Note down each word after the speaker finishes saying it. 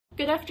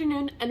Good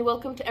afternoon and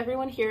welcome to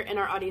everyone here in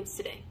our audience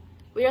today.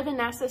 We are the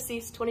NASA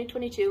CEAS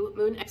 2022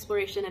 Moon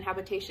Exploration and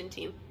Habitation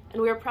team, and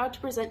we are proud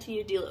to present to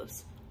you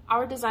DELOS,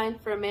 our design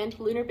for a manned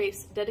lunar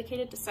base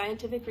dedicated to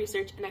scientific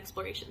research and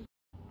exploration.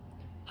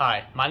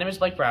 Hi, my name is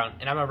Blake Brown,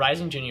 and I'm a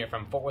rising junior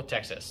from Fort Worth,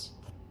 Texas.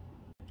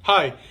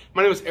 Hi,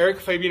 my name is Eric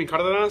Fabian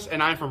Cardenas,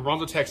 and I'm from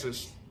Bronzo,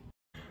 Texas.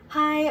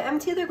 Hi, I'm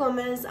Taylor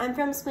Gomez. I'm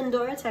from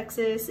Splendora,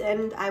 Texas,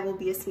 and I will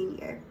be a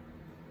senior.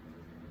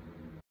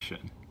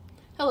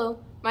 Hello,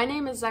 my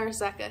name is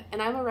Zyris, Zacha, and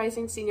I'm a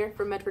rising senior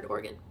from Medford,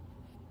 Oregon.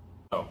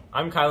 Hello,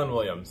 I'm Kylen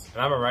Williams,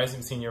 and I'm a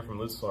rising senior from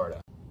Lutz, Florida.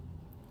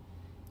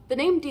 The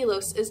name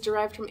DELOS is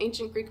derived from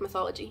ancient Greek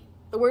mythology.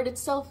 The word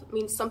itself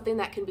means something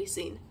that can be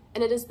seen,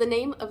 and it is the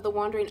name of the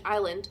wandering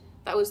island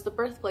that was the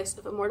birthplace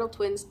of immortal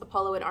twins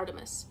Apollo and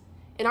Artemis.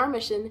 In our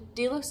mission,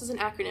 DELOS is an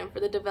acronym for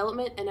the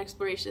development and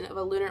exploration of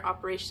a lunar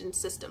operations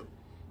system.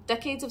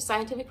 Decades of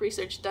scientific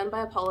research done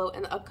by Apollo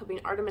and the upcoming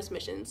Artemis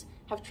missions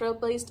have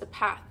trailblazed a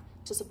path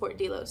to support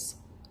DELOS.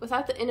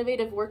 Without the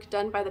innovative work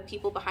done by the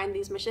people behind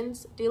these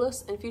missions,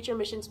 DELOS and future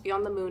missions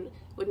beyond the moon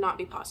would not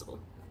be possible.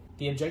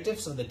 The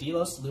objectives of the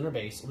DELOS lunar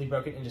base will be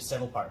broken into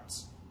several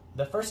parts.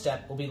 The first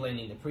step will be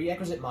landing the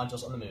prerequisite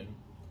modules on the moon.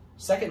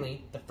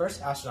 Secondly, the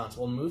first astronauts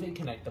will move and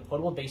connect the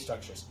portable base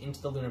structures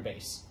into the lunar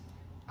base.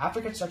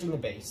 After constructing the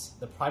base,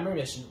 the primary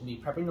mission will be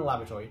prepping the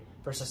laboratory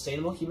for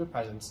sustainable human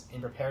presence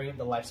and preparing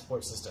the life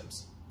support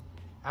systems.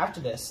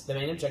 After this, the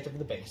main objective of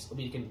the base will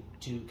be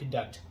to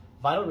conduct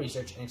vital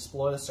research and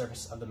explore the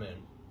surface of the moon.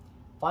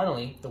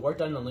 Finally, the work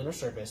done on the lunar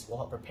surface will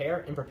help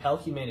prepare and propel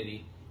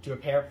humanity to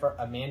prepare for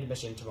a manned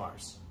mission to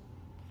Mars.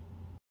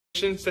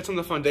 Mission sits on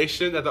the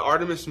foundation that the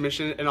Artemis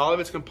mission and all of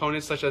its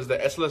components such as the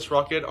SLS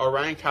rocket,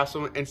 Orion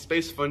capsule, and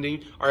space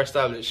funding are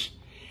established.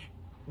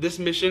 This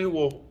mission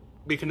will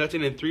be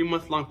conducted in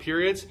 3-month-long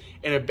periods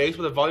in a base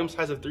with a volume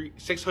size of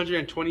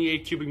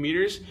 628 cubic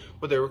meters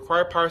with a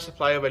required power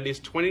supply of at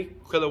least 20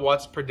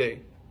 kilowatts per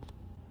day.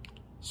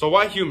 So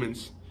why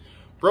humans?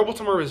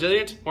 Robots are more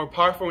resilient, more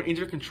powerful, and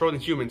easier to control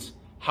than humans.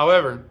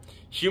 However,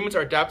 humans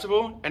are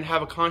adaptable and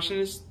have a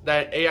consciousness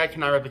that AI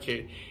cannot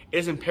replicate. It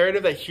is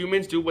imperative that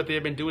humans do what they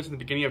have been doing since the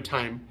beginning of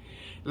time,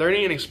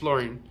 learning and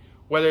exploring,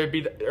 whether it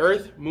be the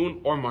Earth,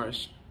 Moon, or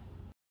Mars.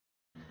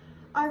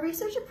 Our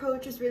research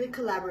approach is really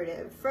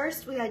collaborative.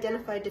 First, we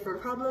identified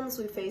different problems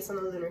we face on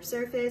the lunar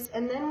surface,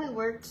 and then we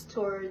worked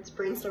towards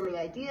brainstorming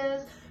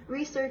ideas,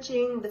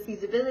 researching the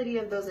feasibility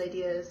of those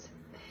ideas,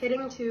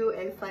 heading to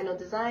a final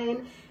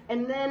design,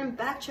 and then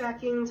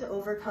backtracking to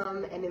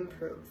overcome and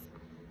improve.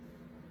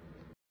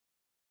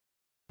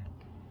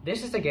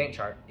 This is the Gantt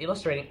chart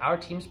illustrating our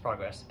team's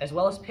progress, as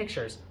well as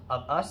pictures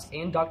of us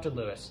and Dr.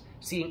 Lewis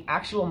seeing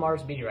actual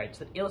Mars meteorites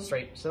that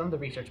illustrate some of the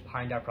research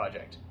behind our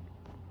project.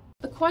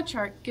 The quad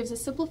chart gives a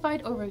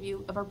simplified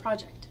overview of our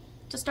project.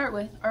 To start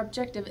with, our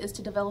objective is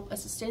to develop a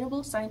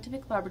sustainable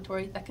scientific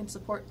laboratory that can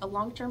support a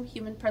long-term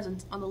human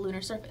presence on the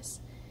lunar surface.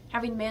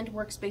 Having manned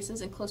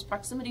workspaces in close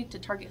proximity to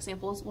target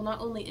samples will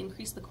not only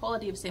increase the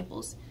quality of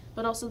samples,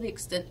 but also the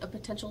extent of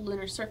potential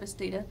lunar surface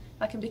data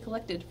that can be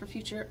collected for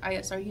future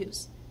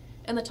ISRUs.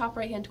 In the top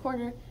right-hand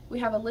corner, we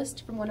have a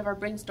list from one of our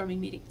brainstorming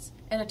meetings,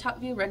 and a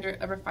top-view render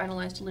of our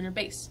finalized lunar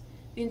base.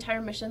 The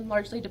entire mission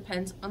largely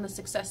depends on the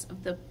success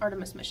of the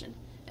Artemis mission,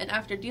 and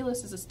after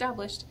DELOS is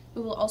established,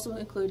 we will also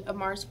include a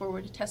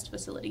Mars-forward test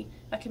facility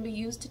that can be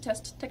used to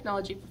test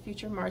technology for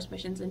future Mars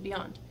missions and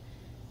beyond.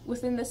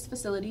 Within this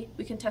facility,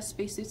 we can test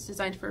spacesuits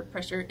designed for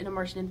pressure in a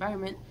Martian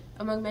environment,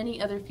 among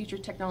many other future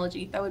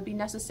technology that would be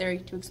necessary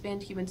to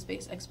expand human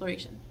space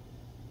exploration.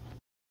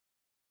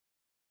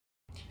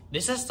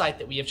 This is a site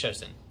that we have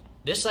chosen.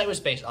 This site was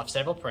based off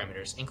several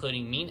parameters,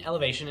 including mean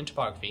elevation and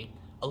topography,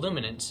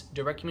 illuminance,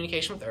 direct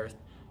communication with Earth,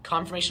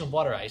 conformation of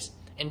water ice,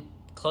 and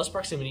close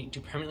proximity to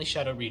permanently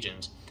shadowed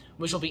regions,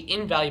 which will be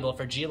invaluable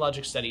for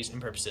geologic studies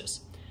and purposes.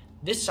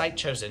 This site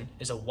chosen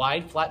is a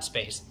wide, flat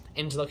space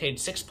and is located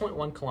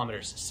 6.1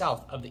 kilometers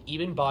south of the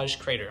Ibn Baj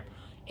crater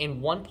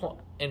and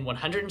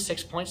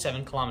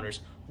 106.7 kilometers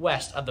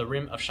west of the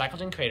rim of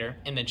Shackleton crater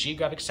and the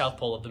geographic south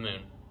pole of the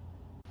moon.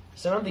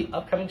 Some of the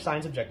upcoming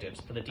science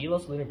objectives for the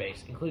DELOS lunar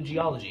base include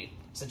geology,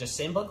 such as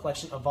sample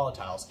collection of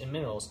volatiles and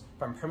minerals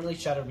from permanently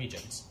shadowed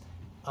regions,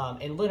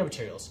 and lunar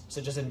materials,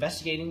 such as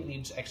investigating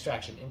the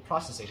extraction and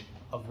processing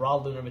of raw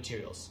lunar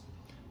materials,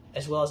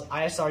 as well as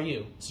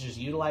ISRU, such as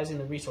utilizing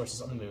the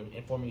resources on the moon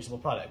and forming usable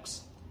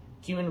products.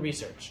 Human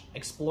research,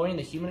 exploring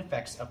the human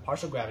effects of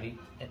partial gravity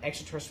and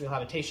extraterrestrial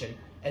habitation,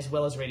 as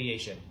well as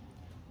radiation.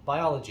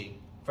 Biology,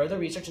 further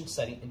research and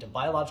study into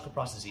biological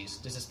processes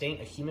to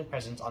sustain a human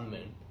presence on the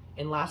moon.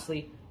 And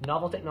lastly,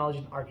 novel technology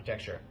and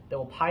architecture that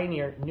will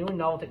pioneer new and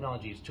novel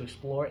technologies to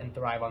explore and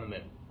thrive on the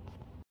moon.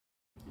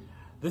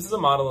 This is a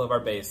model of our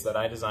base that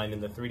I designed in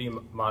the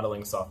 3D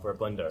modeling software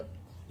Blender.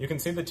 You can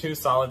see the two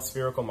solid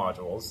spherical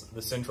modules,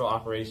 the Central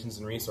Operations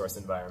and Resource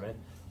Environment,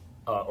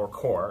 or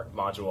CORE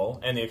module,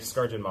 and the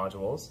Excursion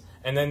modules,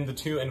 and then the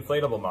two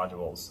inflatable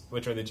modules,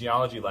 which are the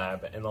Geology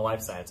Lab and the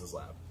Life Sciences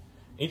Lab.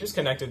 Each is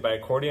connected by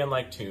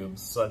accordion-like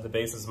tubes so that the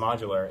base is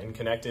modular and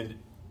connecting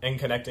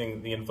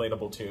the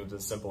inflatable tubes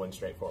is simple and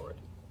straightforward.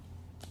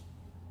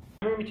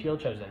 material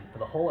chosen for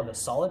the whole of the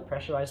solid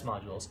pressurized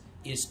modules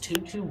is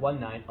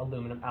 2219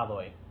 aluminum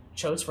alloy,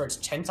 chose for its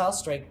tensile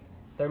strength,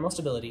 thermal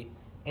stability,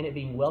 and it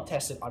being well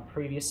tested on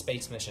previous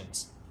space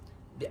missions.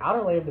 The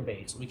outer layer of the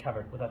base will be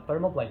covered with a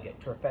thermal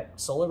blanket to reflect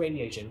solar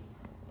radiation,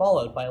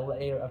 followed by a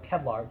layer of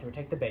Kevlar to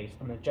protect the base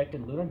from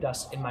ejected lunar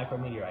dust and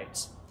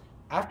micrometeorites.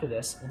 After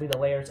this will be the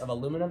layers of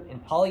aluminum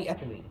and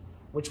polyethylene,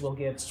 which will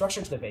give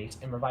structure to the base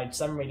and provide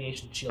some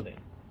radiation shielding,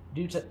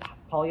 due to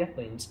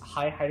polyethylene's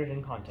high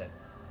hydrogen content.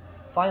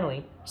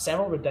 Finally,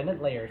 several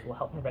redundant layers will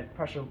help prevent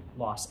pressure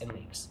loss and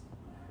leaks.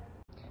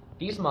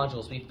 These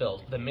modules will be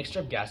filled with a mixture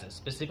of gases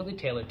specifically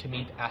tailored to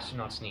meet the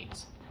astronauts'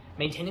 needs.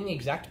 Maintaining the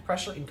exact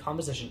pressure and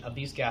composition of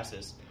these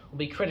gases will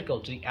be critical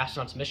to the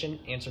astronauts' mission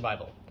and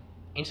survival,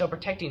 and so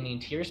protecting the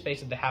interior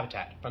space of the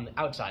habitat from the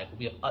outside will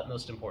be of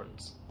utmost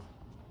importance.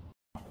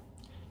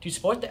 To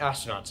support the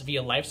astronauts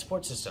via life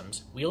support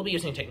systems, we will be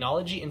using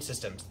technology and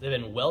systems that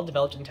have been well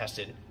developed and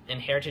tested in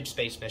heritage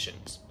space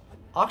missions.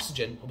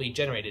 Oxygen will be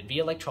generated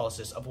via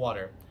electrolysis of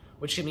water,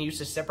 which can be used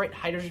to separate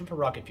hydrogen for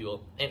rocket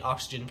fuel and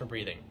oxygen for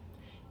breathing.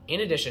 In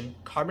addition,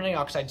 carbon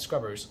dioxide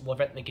scrubbers will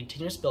prevent the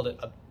continuous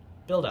buildup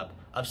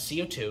of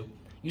CO2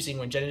 using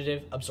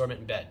regenerative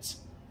absorbent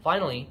beds.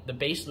 Finally, the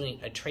base will need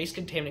a trace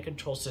contaminant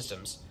control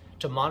systems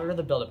to monitor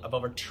the buildup of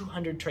over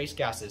 200 trace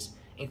gases,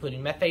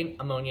 including methane,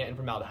 ammonia, and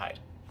formaldehyde.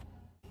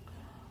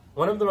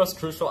 One of the most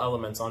crucial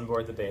elements on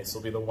board the base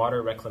will be the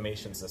water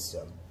reclamation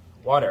system.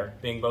 Water,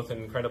 being both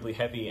an incredibly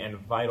heavy and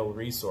vital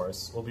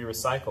resource, will be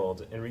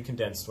recycled and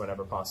recondensed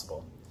whenever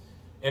possible.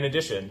 In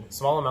addition,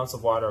 small amounts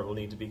of water will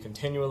need to be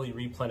continually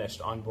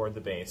replenished on board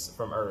the base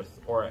from Earth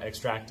or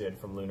extracted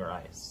from lunar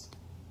ice.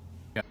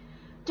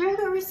 During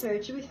our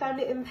research, we found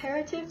it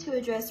imperative to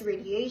address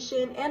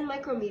radiation and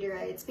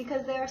micrometeorites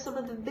because they are some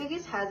of the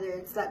biggest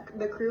hazards that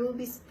the crew will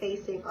be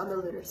facing on the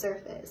lunar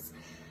surface.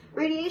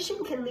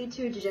 Radiation can lead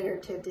to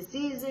degenerative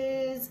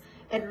diseases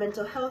and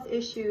mental health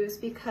issues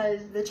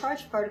because the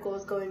charged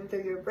particles going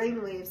through your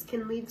brainwaves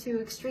can lead to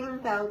extreme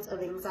bouts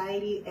of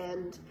anxiety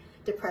and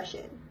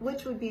depression,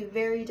 which would be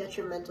very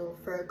detrimental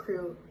for a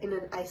crew in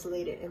an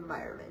isolated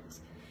environment.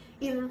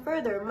 Even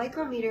further,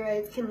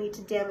 micrometeorites can lead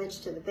to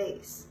damage to the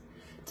base.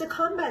 To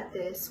combat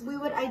this, we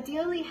would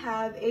ideally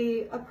have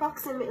a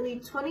approximately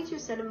 22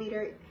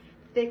 centimeter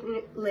thick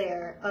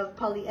layer of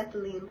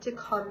polyethylene to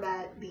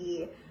combat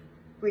the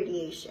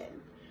radiation.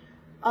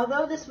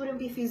 Although this wouldn't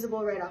be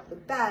feasible right off the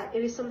bat,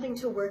 it is something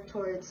to work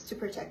towards to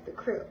protect the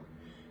crew.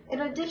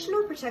 An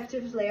additional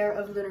protective layer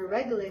of lunar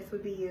regolith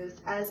would be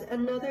used as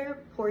another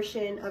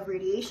portion of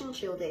radiation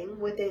shielding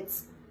with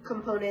its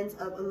components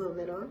of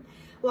aluminum,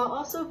 while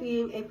also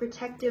being a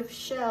protective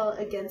shell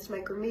against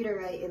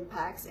micrometeorite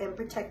impacts and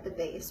protect the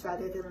base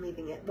rather than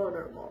leaving it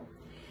vulnerable.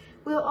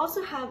 We will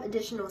also have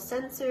additional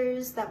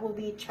sensors that will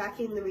be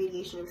tracking the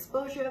radiation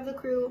exposure of the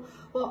crew,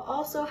 while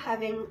also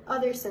having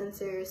other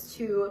sensors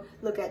to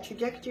look at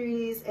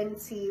trajectories and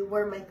see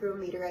where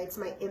micrometeorites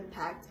might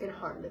impact and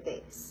harm the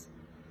base.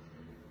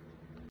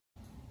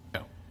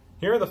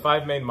 Here are the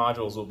 5 main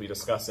modules we'll be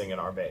discussing in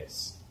our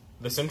base: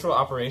 the Central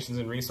Operations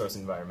and Resource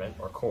Environment,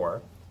 or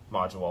CORE,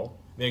 module,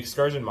 the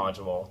Excursion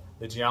module,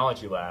 the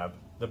Geology lab,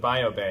 the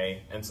Bio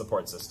Bay, and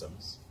support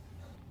systems.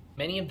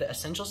 Many of the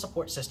essential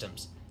support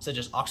systems, such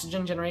as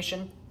oxygen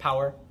generation,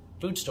 power,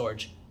 food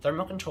storage,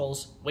 thermal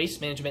controls,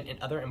 waste management, and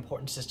other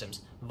important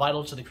systems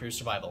vital to the crew's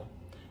survival.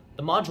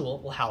 The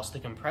module will house the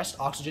compressed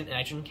oxygen and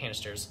nitrogen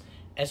canisters,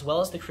 as well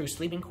as the crew's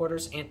sleeping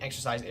quarters and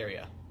exercise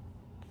area.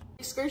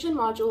 The excursion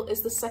module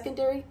is the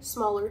secondary,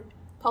 smaller,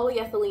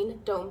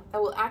 polyethylene dome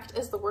that will act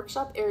as the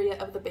workshop area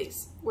of the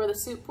base, where the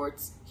suit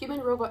ports,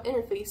 human-robot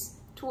interface,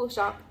 tool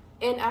shop,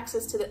 and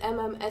access to the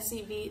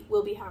MMSCV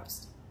will be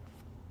housed.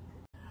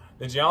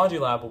 The Geology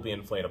lab will be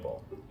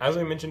inflatable. As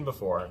we mentioned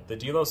before, the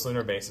DELOS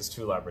lunar base has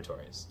 2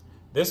 laboratories.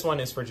 This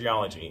one is for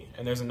geology,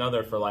 and there's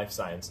another for life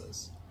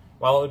sciences.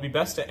 While it would be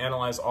best to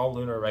analyze all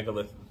lunar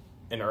regolith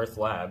in Earth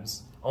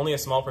labs, only a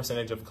small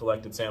percentage of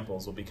collected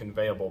samples will be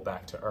conveyable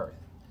back to Earth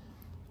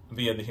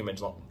via the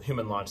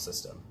human launch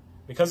system.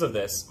 Because of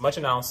this, much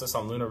analysis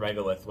on lunar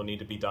regolith will need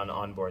to be done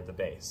on board the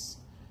base.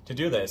 To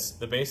do this,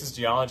 the base's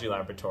geology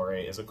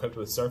laboratory is equipped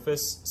with a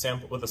surface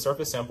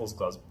samples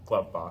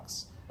glove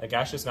box, a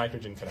gaseous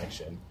nitrogen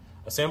connection,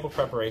 a sample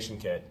preparation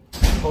kit,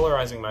 a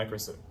polarizing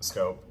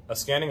microscope, a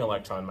scanning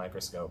electron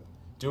microscope,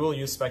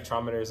 dual-use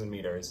spectrometers and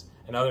meters,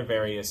 and other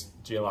various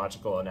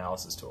geological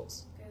analysis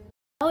tools. The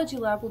biology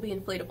lab will be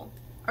inflatable.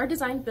 Our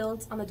design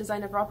builds on the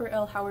design of Robert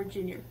L. Howard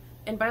Jr.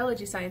 and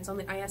biology science on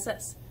the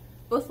ISS.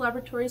 Both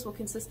laboratories will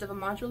consist of a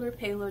modular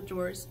payload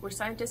drawers where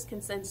scientists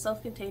can send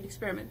self-contained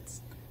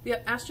experiments.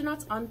 The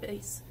astronauts on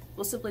base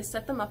will simply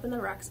set them up in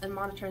the racks and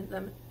monitor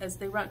them as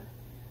they run.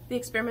 The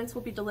experiments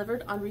will be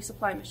delivered on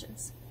resupply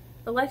missions.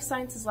 The Life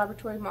Sciences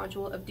Laboratory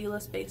module of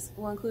DELOS base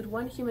will include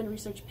 1 human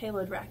research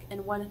payload rack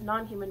and 1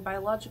 non-human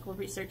biological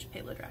research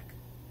payload rack.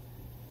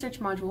 The research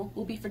module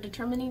will be for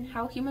determining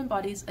how human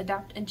bodies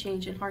adapt and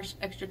change in harsh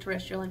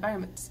extraterrestrial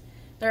environments.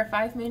 There are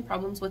 5 main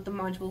problems with the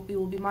module we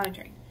will be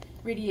monitoring: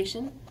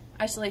 radiation,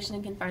 isolation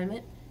and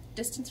confinement,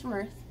 distance from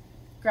Earth,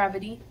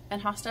 gravity,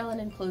 and hostile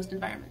and enclosed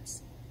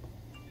environments.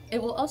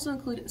 It will also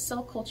include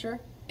cell culture,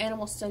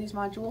 animal studies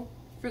module,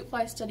 fruit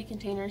fly study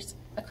containers,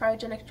 a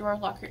cryogenic drawer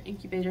locker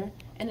incubator,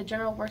 and a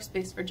general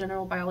workspace for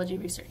general biology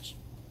research.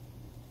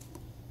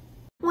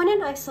 When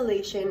in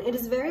isolation, it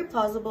is very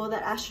plausible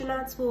that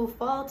astronauts will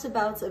fall to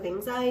bouts of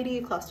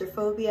anxiety,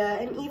 claustrophobia,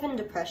 and even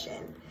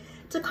depression.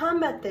 To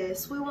combat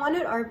this, we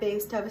wanted our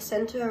base to have a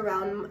center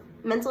around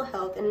mental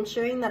health and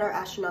ensuring that our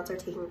astronauts are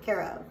taken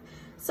care of.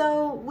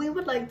 So we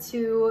would like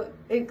to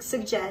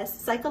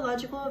suggest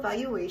psychological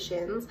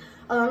evaluations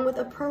along with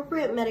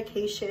appropriate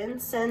medication,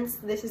 since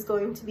this is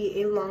going to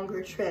be a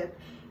longer trip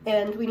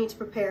and we need to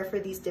prepare for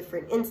these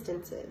different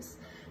instances.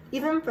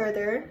 Even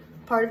further,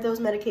 part of those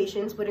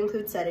medications would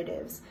include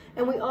sedatives,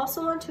 and we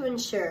also want to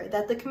ensure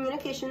that the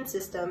communication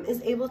system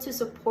is able to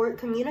support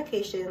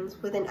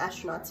communications with an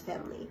astronaut's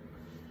family.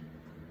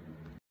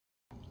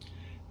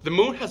 The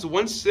moon has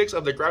 1/6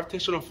 of the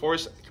gravitational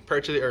force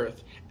compared to the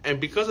Earth, and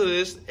because of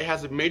this, it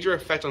has a major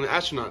effect on the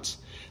astronauts.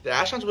 The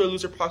astronauts will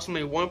lose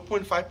approximately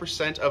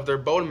 1.5% of their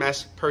bone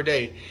mass per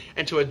day,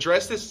 and to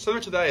address this, similar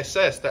to the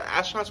ISS, the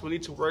astronauts will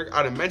need to work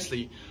out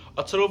immensely.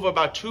 A total of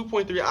about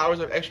 2.3 hours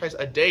of exercise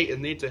a day is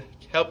needed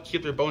to help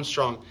keep their bones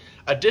strong.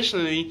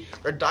 Additionally,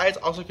 their diets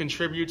also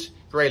contribute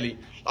greatly.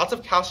 Lots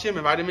of calcium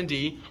and vitamin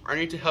D are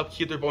needed to help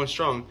keep their bones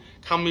strong,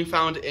 commonly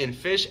found in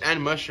fish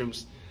and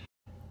mushrooms.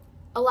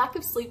 A lack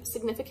of sleep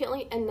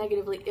significantly and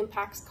negatively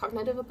impacts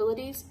cognitive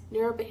abilities,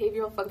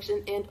 neurobehavioral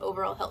function, and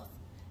overall health.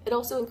 It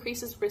also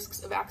increases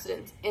risks of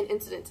accidents and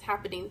incidents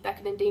happening that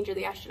can endanger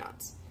the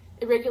astronauts.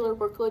 Irregular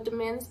workload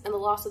demands and the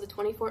loss of the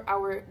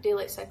 24-hour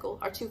daylight cycle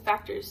are two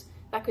factors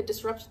that could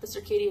disrupt the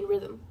circadian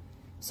rhythm.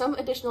 Some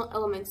additional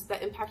elements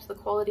that impact the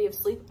quality of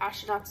sleep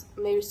astronauts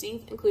may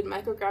receive include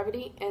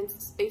microgravity and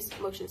space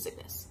motion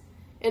sickness.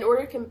 In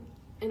order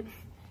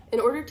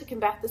to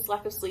combat this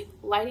lack of sleep,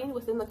 lighting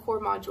within the core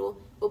module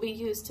will be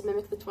used to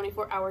mimic the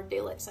 24-hour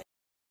daylight cycle.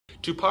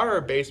 To power our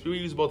base, we will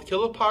use both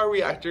kilopower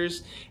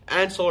reactors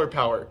and solar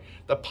power.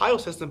 The PIO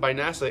system by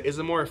NASA is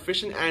a more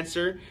efficient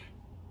answer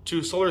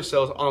to solar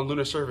cells on a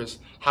lunar surface.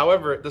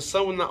 However, the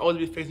sun will not always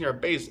be facing our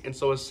base, and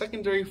so a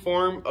secondary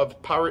form of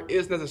power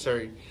is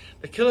necessary.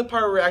 The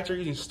kilopower reactor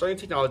using starting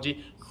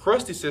technology,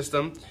 Krusty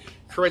system,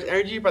 creates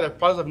energy by the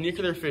process of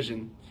nuclear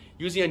fission.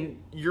 Using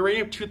a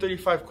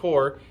uranium-235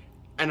 core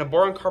and a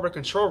boron-carbon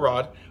control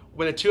rod,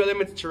 when the two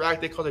elements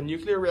interact, they cause a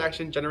nuclear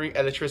reaction generating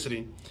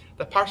electricity.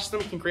 The power system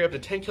can create up to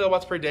 10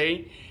 kilowatts per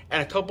day,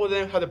 and a couple of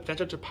them have the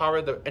potential to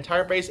power the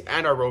entire base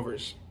and our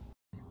rovers.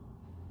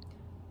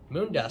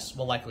 Moon dust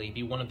will likely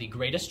be one of the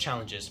greatest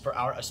challenges for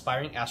our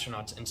aspiring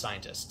astronauts and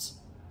scientists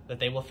that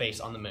they will face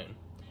on the moon.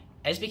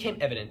 As became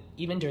evident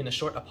even during the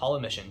short Apollo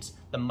missions,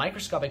 the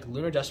microscopic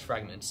lunar dust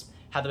fragments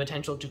have the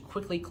potential to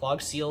quickly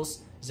clog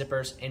seals,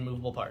 zippers, and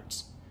movable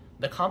parts.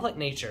 The complex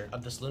nature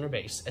of this lunar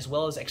base, as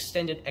well as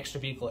extended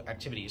extravehicular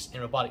activities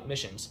and robotic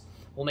missions,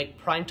 will make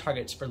prime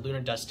targets for lunar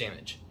dust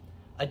damage.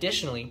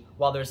 Additionally,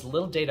 while there is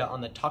little data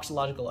on the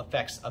toxicological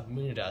effects of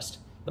lunar dust,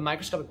 the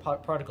microscopic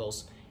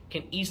particles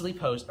can easily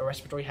pose a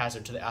respiratory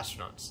hazard to the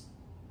astronauts.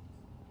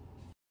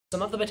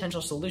 Some of the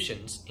potential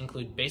solutions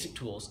include basic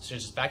tools such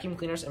as vacuum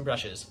cleaners and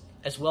brushes,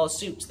 as well as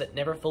suits that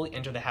never fully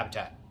enter the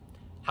habitat.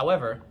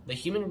 However, the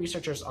human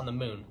researchers on the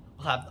moon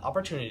will have the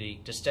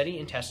opportunity to study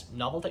and test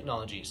novel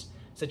technologies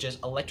such as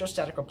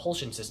electrostatic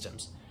repulsion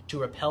systems to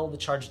repel the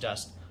charged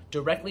dust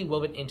directly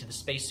woven into the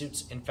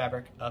spacesuits and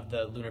fabric of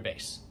the lunar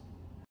base.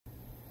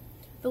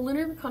 The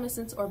Lunar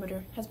Reconnaissance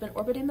Orbiter has been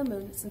orbiting the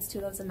moon since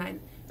 2009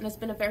 and has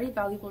been a very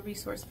valuable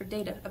resource for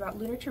data about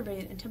lunar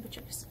terrain and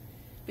temperatures.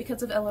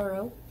 Because of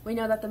LRO, we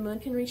know that the moon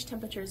can reach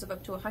temperatures of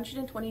up to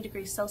 120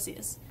 degrees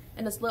Celsius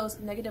and as low as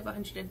negative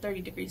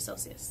 130 degrees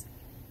Celsius.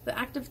 The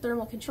active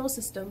thermal control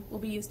system will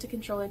be used to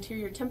control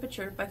interior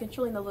temperature by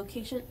controlling the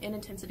location and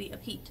intensity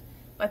of heat,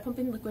 by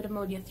pumping liquid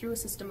ammonia through a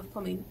system of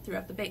plumbing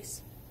throughout the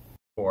base.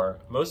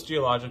 Most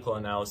geological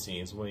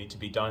analyses will need to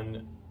be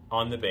done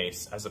on the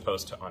base as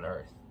opposed to on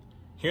Earth.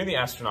 Here the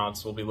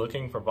astronauts will be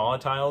looking for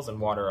volatiles and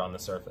water on the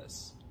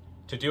surface.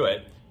 To do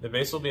it, the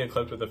base will be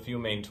equipped with a few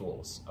main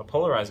tools: a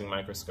polarizing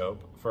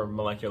microscope for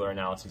molecular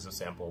analyses of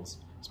samples,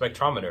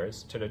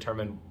 spectrometers to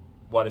determine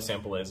what a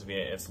sample is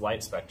via its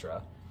light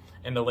spectra,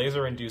 and a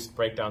laser-induced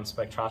breakdown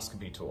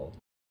spectroscopy tool.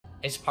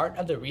 As part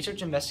of the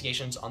research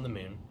investigations on the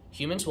moon,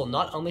 humans will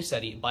not only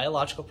study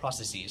biological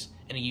processes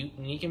in a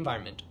unique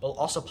environment, but will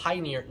also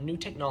pioneer new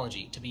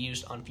technology to be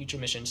used on future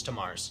missions to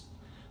Mars.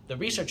 The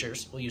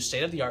researchers will use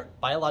state-of-the-art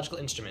biological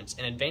instruments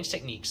and advanced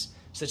techniques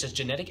such as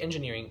genetic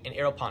engineering and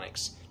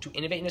aeroponics to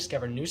innovate and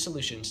discover new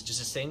solutions to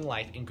sustaining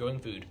life and growing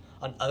food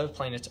on other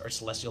planets or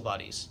celestial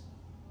bodies.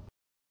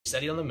 The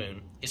study on the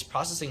moon is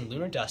processing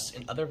lunar dust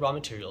and other raw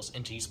materials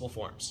into usable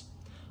forms.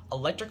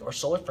 Electric or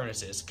solar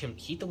furnaces can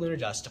heat the lunar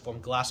dust to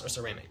form glass or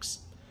ceramics.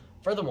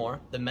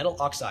 Furthermore, the metal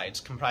oxides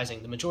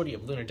comprising the majority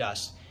of lunar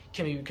dust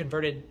can be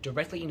converted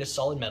directly into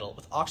solid metal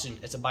with oxygen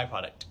as a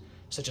byproduct,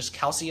 such as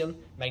calcium,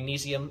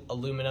 magnesium,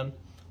 aluminum,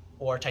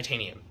 or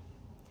titanium.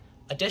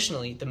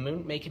 Additionally, the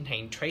moon may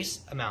contain trace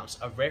amounts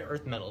of rare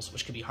earth metals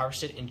which can be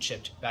harvested and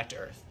shipped back to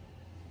Earth.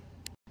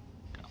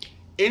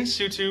 In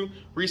situ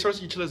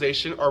resource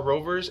utilization are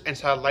rovers and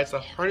satellites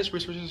that harness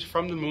resources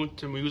from the moon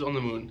to use on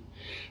the moon.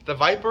 The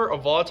Viper, a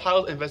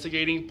volatile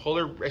investigating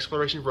polar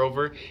exploration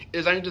rover,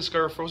 is designed to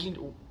discover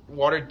frozen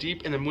water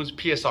deep in the moon's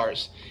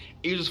PSRs.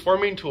 It uses 4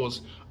 main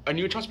tools: a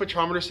neutron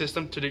spectrometer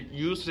system to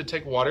use to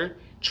detect water,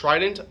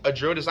 Trident, a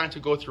drill designed to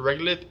go through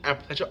regolith and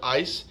potential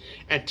ice,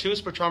 and 2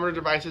 spectrometer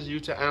devices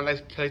used to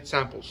collect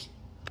samples.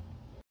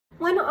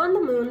 When on the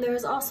moon, there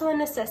is also a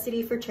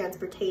necessity for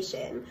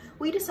transportation.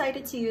 We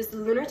decided to use the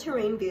Lunar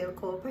Terrain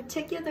Vehicle,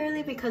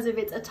 particularly because of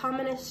its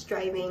autonomous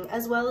driving,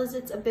 as well as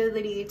its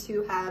ability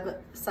to have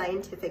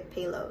scientific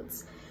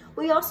payloads.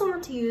 We also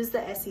want to use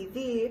the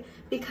SEV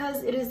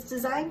because it is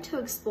designed to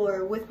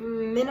explore with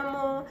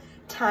minimal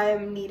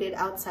time needed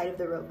outside of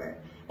the rover,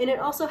 and it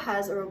also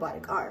has a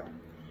robotic arm.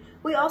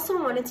 We also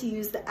wanted to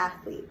use the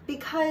Athlete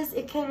because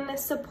it can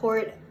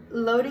support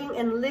loading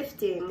and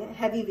lifting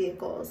heavy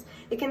vehicles.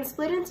 It can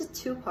split into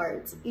 2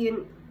 parts.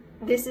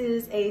 This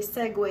is a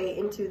segue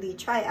into the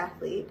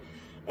triathlete,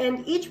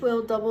 and each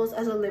wheel doubles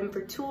as a limb for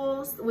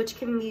tools, which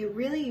can be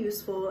really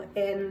useful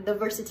in the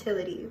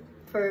versatility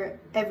for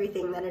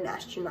everything that an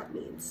astronaut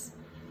needs.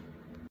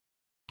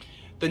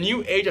 The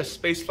new age of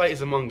spaceflight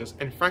is among us,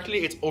 and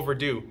frankly, it's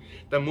overdue.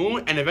 The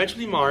moon and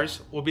eventually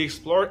Mars will be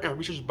explored and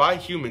researched by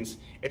humans.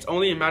 It's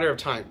only a matter of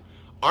time.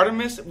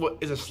 Artemis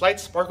is a slight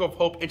sparkle of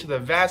hope into the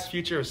vast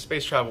future of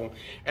space travel,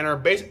 and our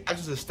base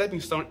acts as a stepping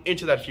stone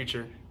into that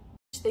future.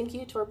 Thank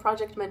you to our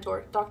project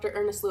mentor, Dr.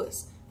 Ernest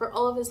for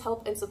all of his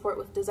help and support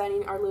with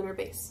designing our lunar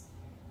base.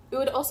 We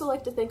would also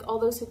like to thank all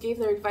those who gave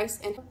their advice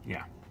and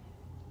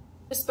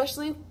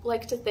especially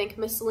like to thank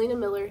Miss Selena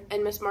Miller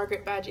and Miss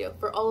Margaret Baggio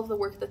for all of the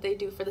work that they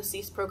do for the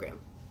SEAS program,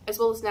 as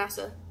well as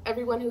NASA,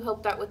 everyone who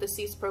helped out with the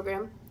SEAS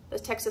program, the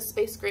Texas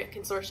Space Grant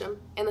Consortium,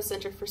 and the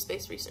Center for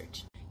Space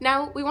Research.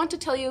 Now, we want to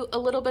tell you a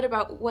little bit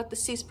about what the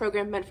SEAS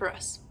program meant for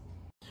us.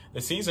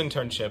 The SEAS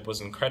internship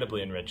was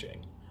incredibly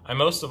enriching. I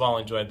most of all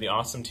enjoyed the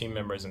awesome team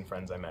members and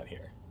friends I met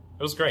here.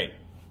 It was great.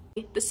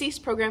 The SEAS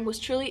program was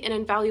truly an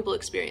invaluable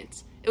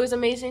experience. It was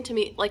amazing to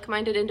meet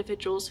like-minded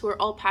individuals who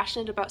are all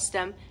passionate about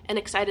STEM and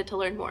excited to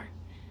learn more.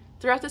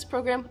 Throughout this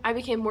program, I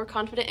became more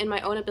confident in my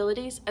own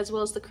abilities as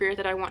well as the career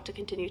that I want to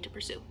continue to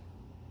pursue.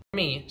 For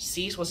me,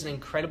 SEAS was an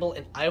incredible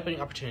and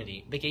eye-opening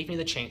opportunity that gave me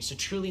the chance to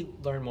truly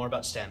learn more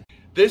about STEM.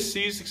 This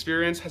SEAS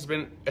experience has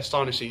been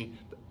astonishing.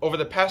 Over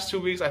the past 2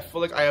 weeks, I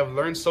feel like I have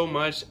learned so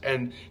much,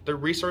 and the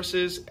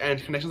resources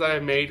and connections that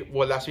I've made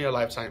will last me a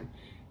lifetime.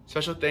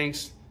 Special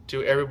thanks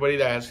to everybody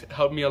that has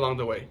helped me along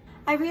the way.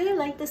 I really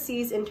liked the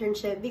SEAS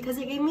internship because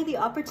it gave me the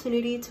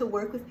opportunity to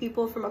work with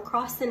people from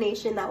across the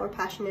nation that were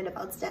passionate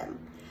about STEM.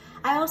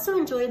 I also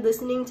enjoyed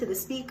listening to the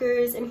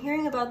speakers and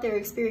hearing about their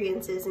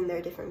experiences in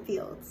their different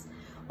fields.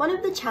 One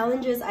of the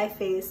challenges I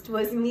faced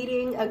was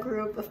meeting a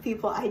group of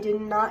people I did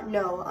not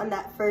know on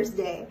that first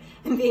day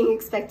and being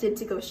expected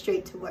to go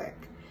straight to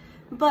work.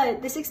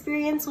 But this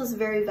experience was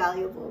very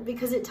valuable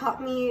because it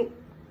taught me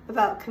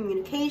about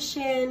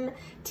communication,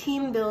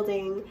 team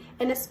building,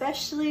 and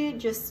especially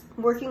just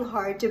working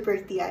hard to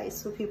break the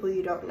ice with people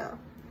you don't know.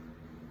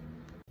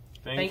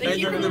 Thank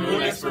you for the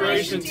Moon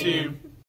Exploration Team.